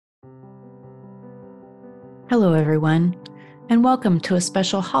Hello, everyone, and welcome to a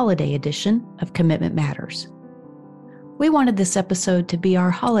special holiday edition of Commitment Matters. We wanted this episode to be our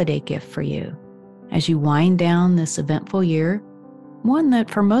holiday gift for you as you wind down this eventful year, one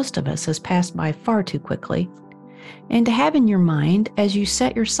that for most of us has passed by far too quickly, and to have in your mind as you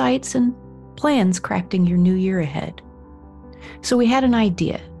set your sights and plans crafting your new year ahead. So we had an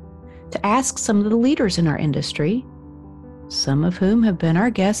idea to ask some of the leaders in our industry, some of whom have been our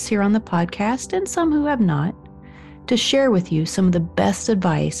guests here on the podcast and some who have not, to share with you some of the best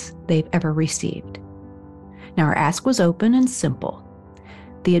advice they've ever received. Now, our ask was open and simple.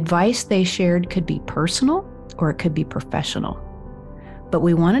 The advice they shared could be personal or it could be professional. But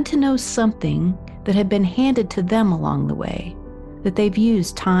we wanted to know something that had been handed to them along the way, that they've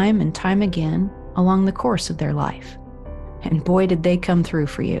used time and time again along the course of their life. And boy, did they come through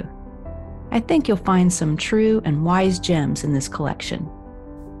for you. I think you'll find some true and wise gems in this collection.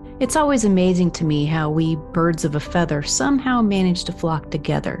 It's always amazing to me how we birds of a feather somehow manage to flock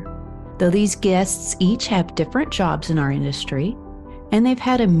together. Though these guests each have different jobs in our industry, and they've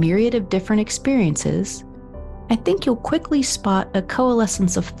had a myriad of different experiences, I think you'll quickly spot a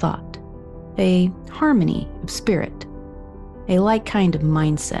coalescence of thought, a harmony of spirit, a like kind of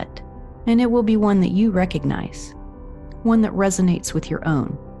mindset, and it will be one that you recognize, one that resonates with your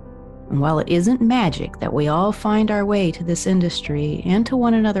own. And while it isn't magic that we all find our way to this industry and to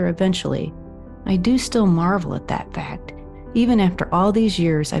one another eventually, I do still marvel at that fact. Even after all these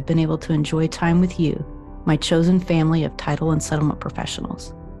years, I've been able to enjoy time with you, my chosen family of title and settlement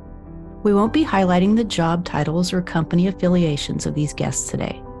professionals. We won't be highlighting the job titles or company affiliations of these guests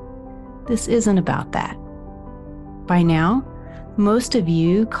today. This isn't about that. By now, most of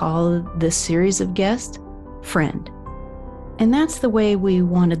you call this series of guests friend. And that's the way we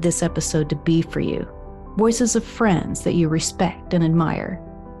wanted this episode to be for you. Voices of friends that you respect and admire,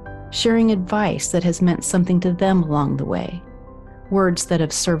 sharing advice that has meant something to them along the way, words that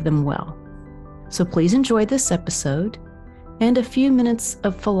have served them well. So please enjoy this episode and a few minutes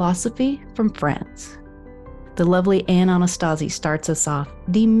of philosophy from friends. The lovely Ann Anastasi starts us off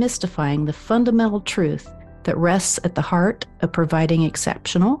demystifying the fundamental truth that rests at the heart of providing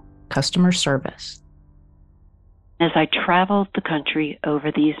exceptional customer service. As I traveled the country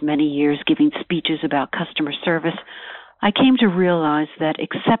over these many years giving speeches about customer service, I came to realize that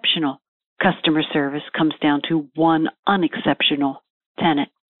exceptional customer service comes down to one unexceptional tenet: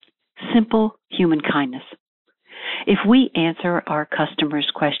 simple human kindness. If we answer our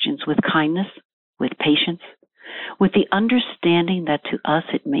customers' questions with kindness, with patience, with the understanding that to us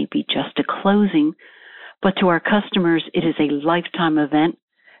it may be just a closing, but to our customers it is a lifetime event,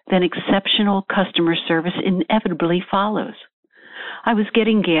 then exceptional customer service inevitably follows. I was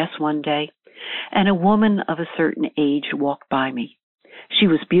getting gas one day, and a woman of a certain age walked by me. She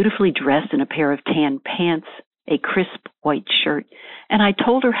was beautifully dressed in a pair of tan pants, a crisp white shirt, and I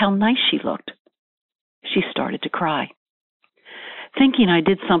told her how nice she looked. She started to cry. Thinking I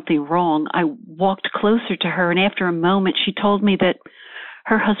did something wrong, I walked closer to her, and after a moment she told me that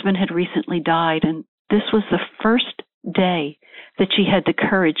her husband had recently died, and this was the first day that she had the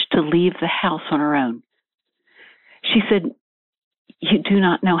courage to leave the house on her own. She said, "You do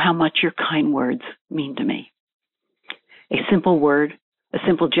not know how much your kind words mean to me." A simple word, a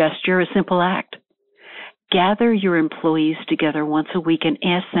simple gesture, a simple act. Gather your employees together once a week and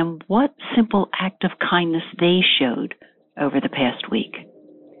ask them what simple act of kindness they showed over the past week.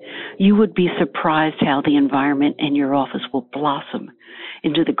 You would be surprised how the environment in your office will blossom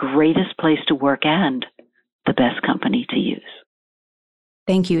into the greatest place to work and the best company to use.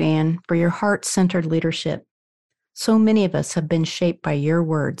 Thank you, Ann, for your heart-centered leadership. So many of us have been shaped by your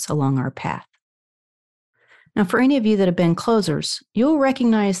words along our path. Now, for any of you that have been closers, you'll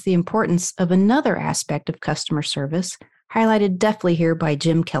recognize the importance of another aspect of customer service, highlighted deftly here by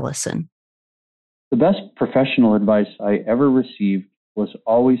Jim Kellison. The best professional advice I ever received was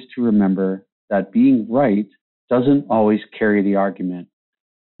always to remember that being right doesn't always carry the argument.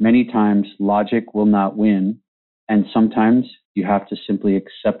 Many times, logic will not win, and sometimes you have to simply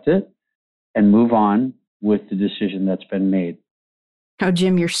accept it and move on with the decision that's been made. Oh,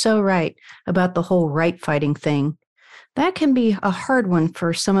 Jim, you're so right about the whole right fighting thing. That can be a hard one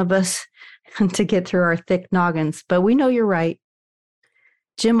for some of us to get through our thick noggins, but we know you're right.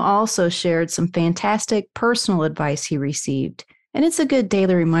 Jim also shared some fantastic personal advice he received, and it's a good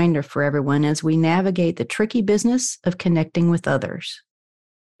daily reminder for everyone as we navigate the tricky business of connecting with others.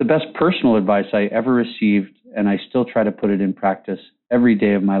 The best personal advice I ever received, and I still try to put it in practice every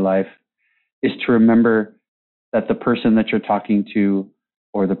day of my life, is to remember that the person that you're talking to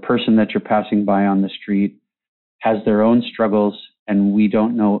or the person that you're passing by on the street has their own struggles and we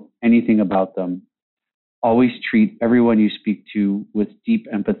don't know anything about them. Always treat everyone you speak to with deep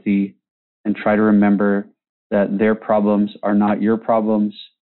empathy and try to remember that their problems are not your problems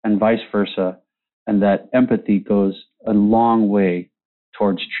and vice versa, and that empathy goes a long way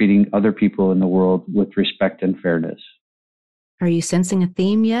towards treating other people in the world with respect and fairness. Are you sensing a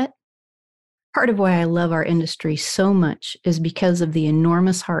theme yet? Part of why I love our industry so much is because of the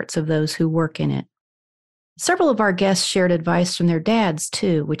enormous hearts of those who work in it. Several of our guests shared advice from their dads,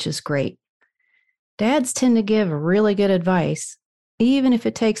 too, which is great. Dads tend to give really good advice, even if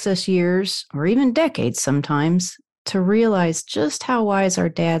it takes us years or even decades sometimes to realize just how wise our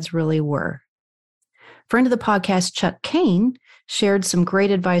dads really were. Friend of the podcast, Chuck Kane, shared some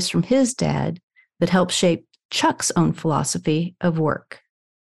great advice from his dad that helped shape Chuck's own philosophy of work.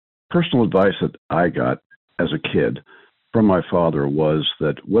 Personal advice that I got as a kid from my father was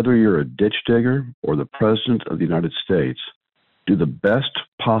that whether you're a ditch digger or the President of the United States, do the best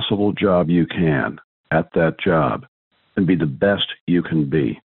possible job you can at that job and be the best you can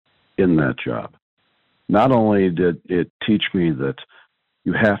be in that job. Not only did it teach me that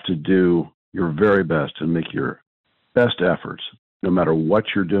you have to do your very best and make your best efforts, no matter what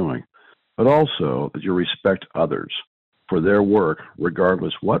you're doing, but also that you respect others for their work,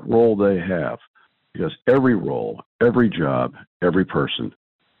 regardless what role they have, because every role, every job, every person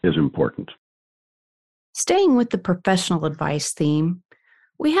is important. Staying with the professional advice theme,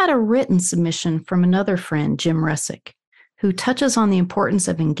 we had a written submission from another friend, Jim Russick, who touches on the importance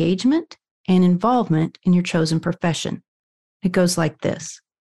of engagement and involvement in your chosen profession. It goes like this.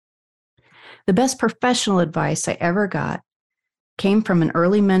 The best professional advice I ever got came from an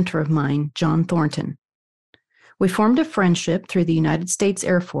early mentor of mine, John Thornton. We formed a friendship through the United States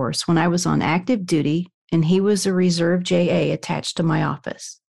Air Force when I was on active duty and he was a reserve JA attached to my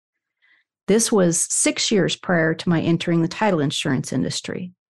office. This was 6 years prior to my entering the title insurance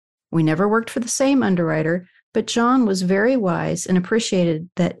industry. We never worked for the same underwriter, but John was very wise and appreciated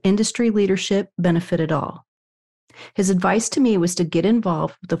that industry leadership benefited all. His advice to me was to get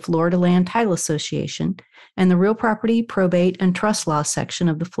involved with the Florida Land Title Association and the Real Property, Probate, and Trust Law section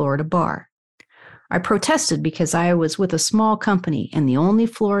of the Florida Bar. I protested because I was with a small company and the only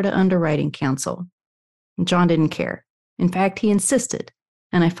Florida underwriting counsel. John didn't care. In fact, he insisted,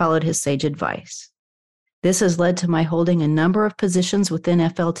 and I followed his sage advice. This has led to my holding a number of positions within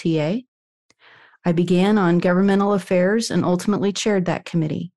FLTA. I began on governmental affairs and ultimately chaired that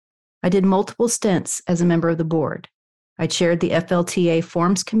committee. I did multiple stints as a member of the board. I chaired the FLTA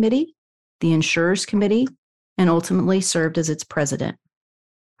Forms Committee, the Insurers Committee, and ultimately served as its president.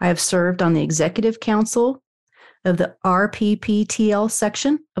 I have served on the Executive Council of the RPPTL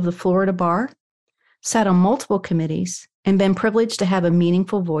section of the Florida Bar, sat on multiple committees, and been privileged to have a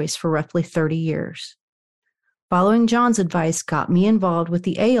meaningful voice for roughly 30 years. Following John's advice got me involved with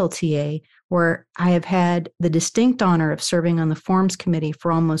the ALTA, where I have had the distinct honor of serving on the Forms Committee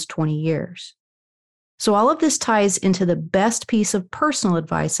for almost 20 years. So all of this ties into the best piece of personal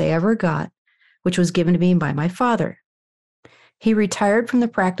advice I ever got, which was given to me by my father. He retired from the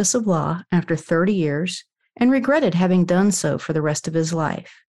practice of law after 30 years and regretted having done so for the rest of his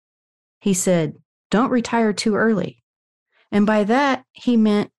life. He said, "Don't retire too early." And by that, he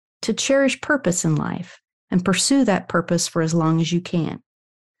meant to cherish purpose in life and pursue that purpose for as long as you can.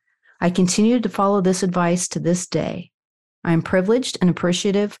 I continue to follow this advice to this day. I am privileged and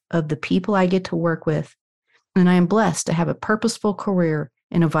appreciative of the people I get to work with, and I am blessed to have a purposeful career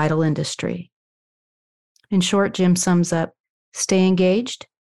in a vital industry. In short, Jim sums up, stay engaged,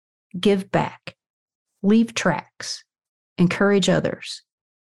 give back, leave tracks, encourage others,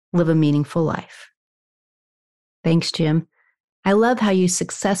 live a meaningful life. Thanks, Jim. I love how you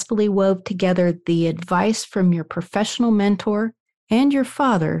successfully wove together the advice from your professional mentor and your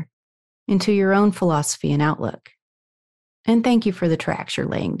father into your own philosophy and outlook. And thank you for the tracks you're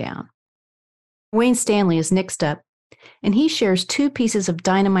laying down. Wayne Stanley is next up, and he shares 2 pieces of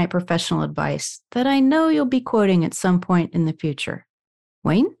dynamite professional advice that I know you'll be quoting at some point in the future.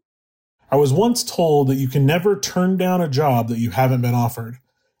 Wayne? I was once told that you can never turn down a job that you haven't been offered.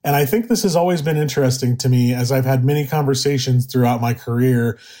 And I think this has always been interesting to me as I've had many conversations throughout my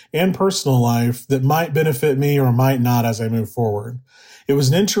career and personal life that might benefit me or might not as I move forward. It was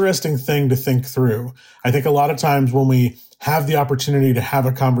an interesting thing to think through. I think a lot of times when we have the opportunity to have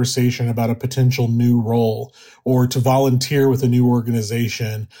a conversation about a potential new role or to volunteer with a new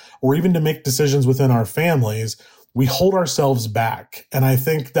organization or even to make decisions within our families, we hold ourselves back. And I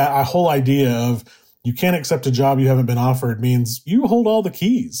think that a whole idea of you can't accept a job you haven't been offered means you hold all the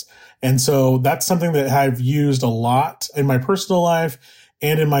keys. And so that's something that I've used a lot in my personal life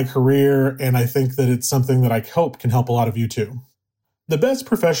and in my career. And I think that it's something that I hope can help a lot of you too. The best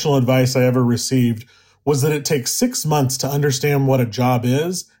professional advice I ever received was that it takes 6 months to understand what a job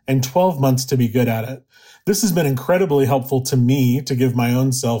is and 12 months to be good at it. This has been incredibly helpful to me to give my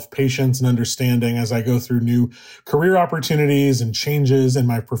own self patience and understanding as I go through new career opportunities and changes in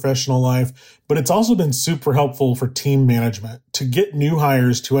my professional life. But it's also been super helpful for team management to get new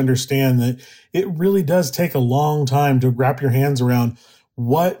hires to understand that it really does take a long time to wrap your hands around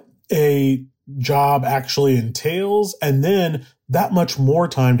what a job actually entails, and then that much more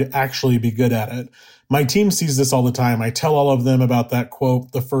time to actually be good at it. My team sees this all the time. I tell all of them about that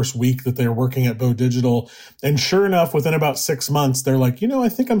quote the first week that they're working at Bo Digital. And sure enough, within about 6 months, they're like, I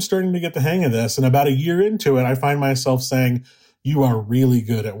think I'm starting to get the hang of this. And about a year into it, I find myself saying, you are really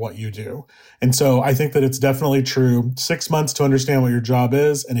good at what you do. And so I think that it's definitely true. 6 months to understand what your job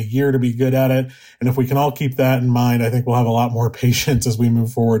is and a year to be good at it. And if we can all keep that in mind, I think we'll have a lot more patience as we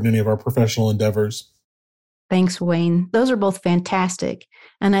move forward in any of our professional endeavors. Thanks, Wayne. Those are both fantastic.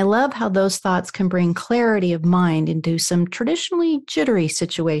 And I love how those thoughts can bring clarity of mind into some traditionally jittery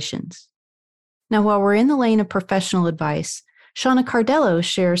situations. Now, while we're in the lane of professional advice, Shauna Cardello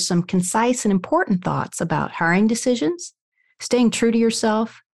shares some concise and important thoughts about hiring decisions, staying true to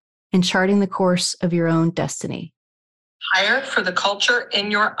yourself, and charting the course of your own destiny. Hire for the culture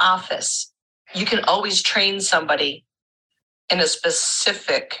in your office. You can always train somebody in a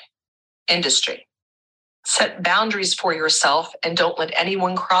specific industry. Set boundaries for yourself and don't let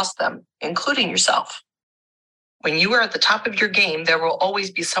anyone cross them, including yourself. When you are at the top of your game, there will always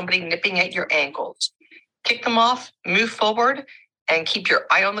be somebody nipping at your ankles. Kick them off, move forward, and keep your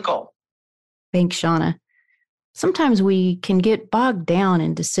eye on the goal. Thanks, Shauna. Sometimes we can get bogged down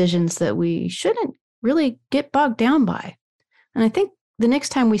in decisions that we shouldn't really get bogged down by. And I think the next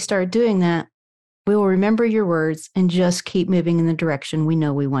time we start doing that, we will remember your words and just keep moving in the direction we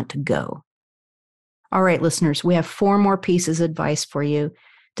know we want to go. All right, listeners, we have 4 more pieces of advice for you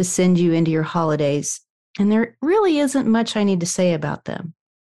to send you into your holidays, and there really isn't much I need to say about them.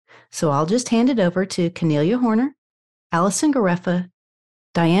 So I'll just hand it over to Cornelia Horner, Allison Gareffa,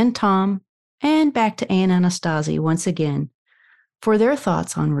 Diane Tom, and back to Ann Anastasi once again for their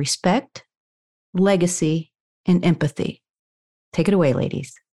thoughts on respect, legacy, and empathy. Take it away,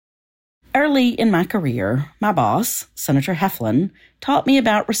 ladies. Early in my career, my boss, Senator Heflin, taught me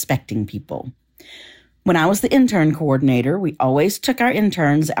about respecting people. When I was the intern coordinator, we always took our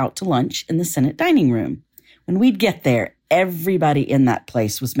interns out to lunch in the Senate dining room. When we'd get there, everybody in that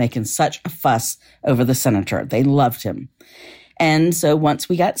place was making such a fuss over the senator. They loved him. And so once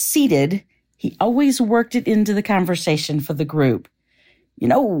we got seated, he always worked it into the conversation for the group.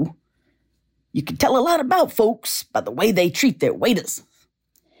 You can tell a lot about folks by the way they treat their waiters.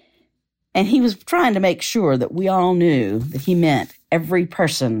 And he was trying to make sure that we all knew that he meant every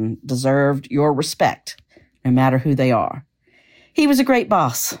person deserved your respect, no matter who they are. He was a great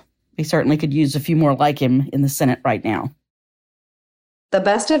boss. We certainly could use a few more like him in the Senate right now. The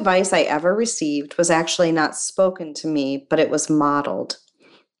best advice I ever received was actually not spoken to me, but it was modeled.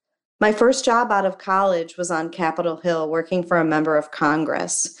 My first job out of college was on Capitol Hill working for a member of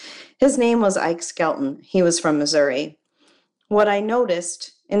Congress. His name was Ike Skelton. He was from Missouri. What I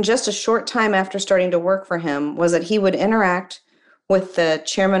noticed in just a short time after starting to work for him was that he would interact with the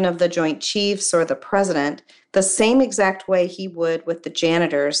chairman of the Joint Chiefs or the president the same exact way he would with the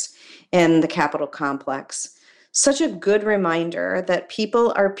janitors in the Capitol complex. Such a good reminder that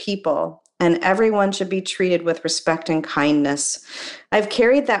people are people and everyone should be treated with respect and kindness. I've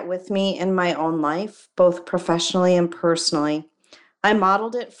carried that with me in my own life, both professionally and personally. I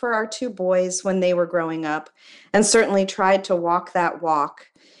modeled it for our 2 boys when they were growing up and certainly tried to walk that walk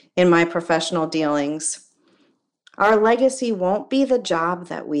in my professional dealings. Our legacy won't be the job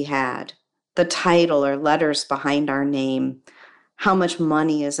that we had, the title or letters behind our name, how much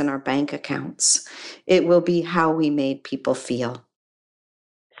money is in our bank accounts. It will be how we made people feel.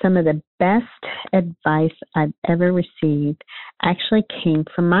 Some of the best advice I've ever received actually came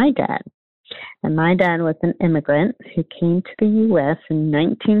from my dad. And my dad was an immigrant who came to the U.S. in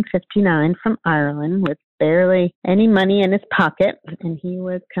 1959 from Ireland with barely any money in his pocket. And he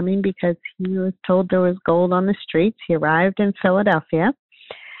was coming because he was told there was gold on the streets. He arrived in Philadelphia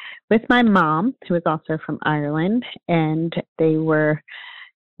with my mom, who was also from Ireland. And they were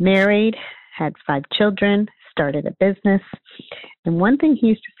married, had 5 children, started a business. And one thing he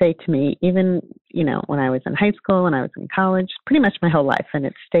used to say to me, even, when I was in high school, when I was in college, pretty much my whole life, and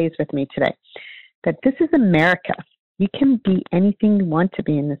it stays with me today, that this is America. You can be anything you want to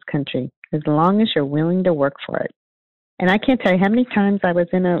be in this country as long as you're willing to work for it. And I can't tell you how many times I was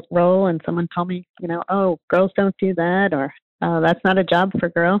in a role and someone told me, oh, girls don't do that, or oh, that's not a job for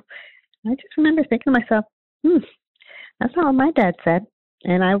a girl. I just remember thinking to myself, that's not what my dad said.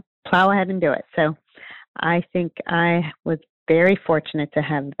 And I plow ahead and do it. So I think I was very fortunate to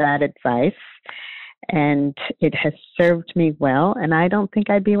have that advice, and it has served me well. And I don't think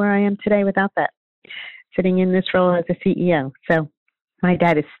I'd be where I am today without that, sitting in this role as a CEO. So my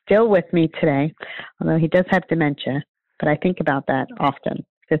dad is still with me today, although he does have dementia, but I think about that often.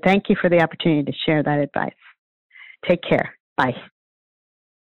 So thank you for the opportunity to share that advice. Take care. Bye.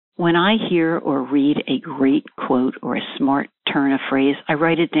 When I hear or read a great quote or a smart turn of phrase, I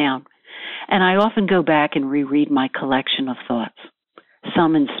write it down. And I often go back and reread my collection of thoughts.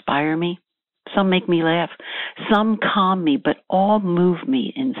 Some inspire me, some make me laugh, some calm me, but all move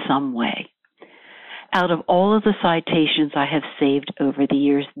me in some way. Out of all of the citations I have saved over the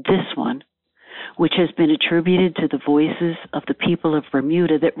years, this one, which has been attributed to the voices of the people of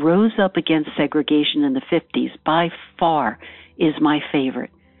Bermuda that rose up against segregation in the 50s, by far is my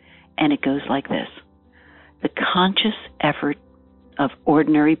favorite. And it goes like this: the conscious effort of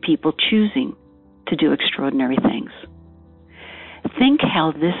ordinary people choosing to do extraordinary things. Think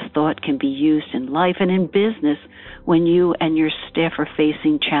how this thought can be used in life and in business when you and your staff are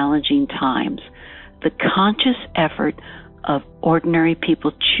facing challenging times. The conscious effort of ordinary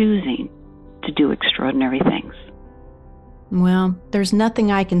people choosing to do extraordinary things. Well, there's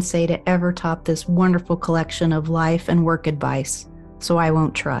nothing I can say to ever top this wonderful collection of life and work advice, so I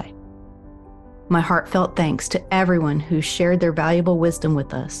won't try. My heartfelt thanks to everyone who shared their valuable wisdom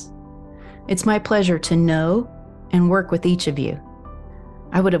with us. It's my pleasure to know and work with each of you.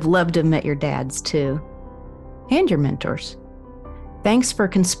 I would have loved to have met your dads too, and your mentors. Thanks for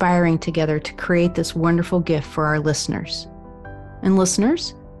conspiring together to create this wonderful gift for our listeners. And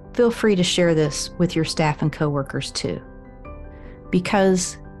listeners, feel free to share this with your staff and coworkers too.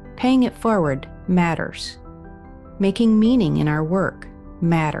 Because paying it forward matters. Making meaning in our work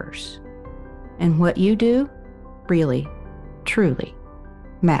matters. And what you do really, truly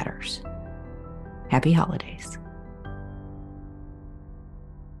matters. Happy holidays.